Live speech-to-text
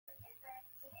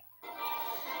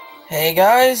Hey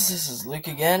guys, this is Luke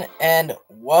again, and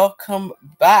welcome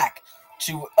back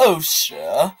to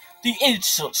OSHA, the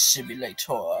Insult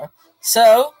Simulator.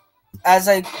 So, as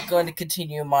I'm going to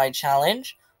continue my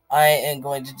challenge, I am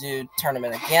going to do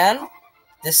tournament again.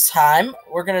 This time,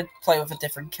 we're going to play with a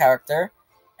different character,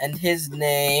 and his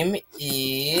name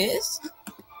is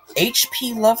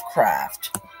H.P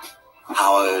Lovecraft.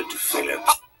 Howard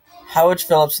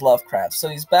Phillips Lovecraft. So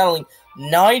he's battling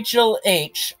Nigel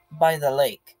H by the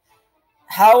lake.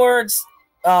 Howard's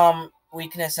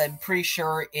weakness, I'm pretty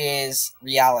sure, is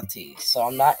reality. So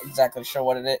I'm not exactly sure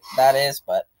what that is,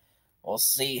 but we'll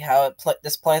see how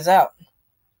this plays out.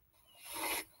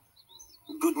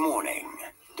 Good morning.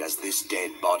 Does this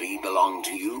dead body belong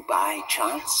to you by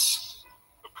chance?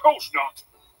 Of course not.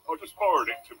 I just borrowed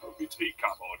it to put my teacup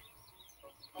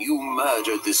on. You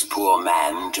murdered this poor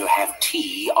man to have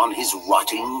tea on his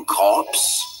rotting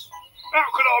corpse? How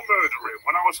could I murder him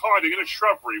when I was hiding in a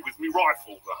shrubbery with me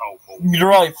rifle the whole morning? Your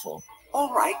rifle.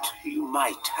 All right, you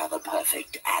might have a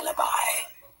perfect alibi,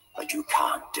 but you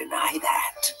can't deny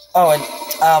that. Oh,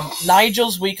 and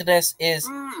Nigel's weakness is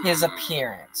his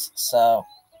appearance. So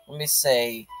let me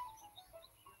say,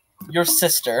 your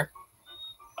sister.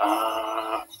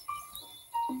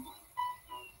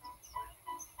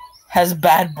 Has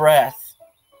bad breath.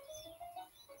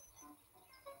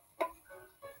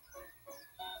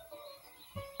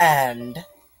 And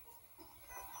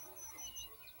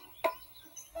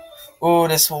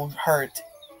this will hurt.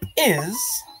 Is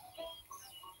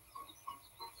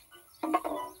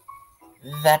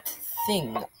that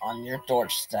thing on your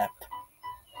doorstep?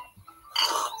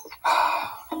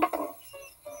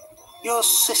 Your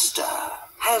sister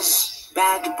has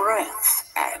bad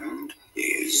breath, and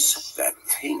is that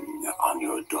thing on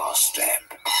your doorstep?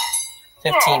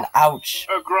 15. Ouch.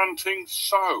 A grunting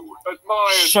so.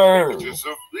 Admired Sure. images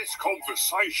of this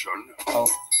conversation.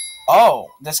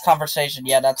 Oh, this conversation.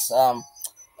 Yeah, that's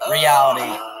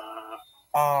reality.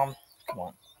 Come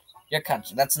on. Your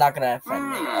country. That's not gonna offend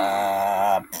me.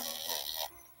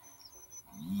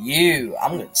 You.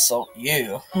 I'm gonna insult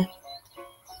you.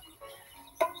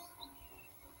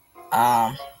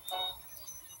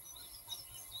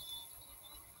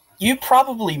 You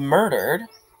probably murdered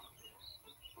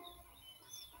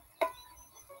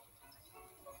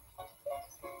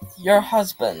your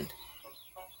husband.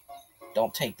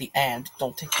 Don't take the and.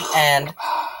 Don't take the and.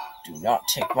 Do not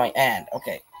take my and.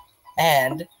 Okay.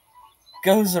 And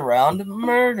goes around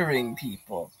murdering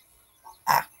people.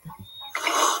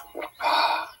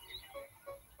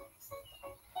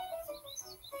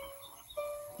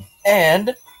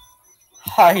 And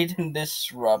hide in this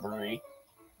shrubbery.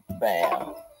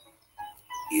 Bam.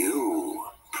 You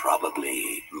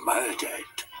probably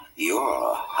murdered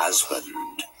your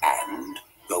husband and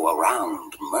go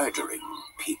around murdering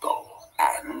people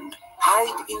and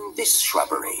hide in this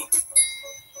shrubbery.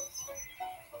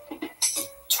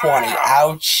 20.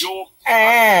 Ouch. Your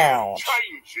Ouch.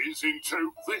 changes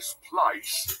into this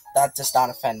place. That does not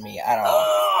offend me at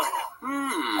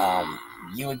all.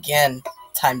 You again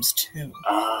times 2.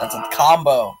 That's a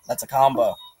combo. That's a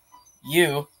combo.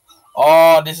 You.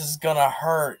 Oh, this is gonna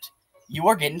hurt. You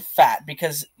are getting fat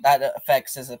because that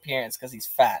affects his appearance because he's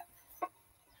fat.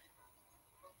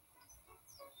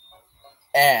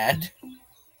 And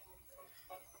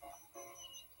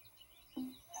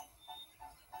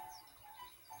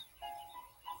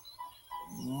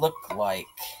look like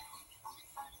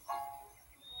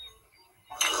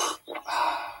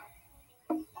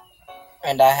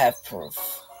and I have proof.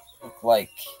 Look like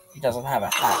he doesn't have a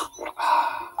hat.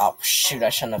 Oh shoot, I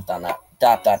shouldn't have done that. ...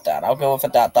 I'll go with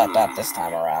a ... this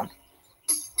time around.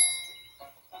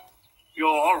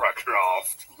 Your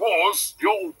Lovecraft was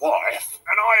your wife,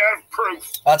 and I have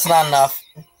proof. That's not enough.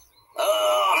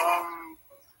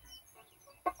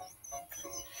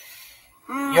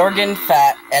 You're getting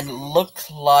fat and look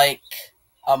like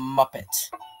a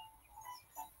Muppet.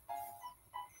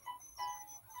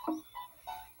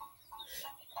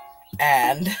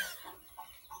 And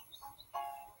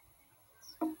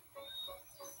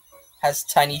has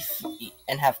tiny feet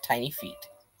and have tiny feet.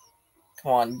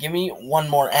 Come on, give me one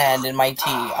more and in my tea.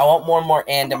 I want one more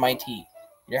and in my tea.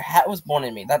 Your hat was born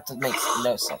in me. That makes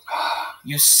no sense.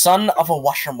 You son of a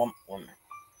washerwoman.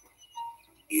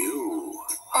 You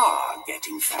are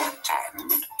getting fat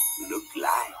and look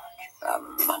like a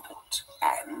Muppet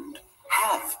and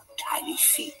have tiny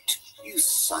feet, you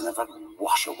son of a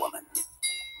washerwoman.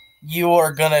 You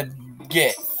are gonna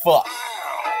get fucked.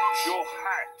 Your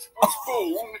hat was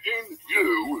born in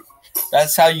you.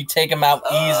 That's how you take him out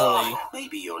easily.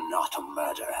 Maybe you're not a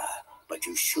murderer, but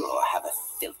you sure have a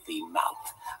filthy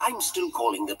mouth. I'm still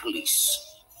calling the police.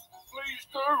 Please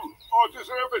do. I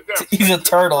deserve a death. He's a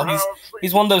turtle.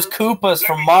 He's one of those Koopas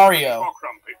from Mario.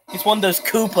 He's one of those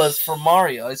Koopas from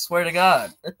Mario, I swear to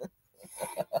God.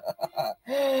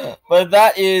 But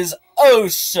that is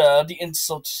OSHA, the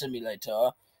insult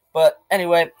simulator. But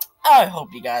anyway, I hope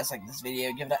you guys like this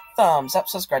video. Give it a thumbs up,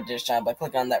 subscribe to this channel by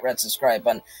clicking on that red subscribe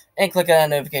button, and click on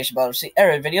the notification bell to see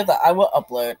every video that I will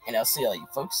upload. And I'll see all you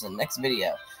folks in the next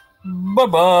video.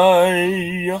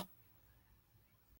 Bye-bye!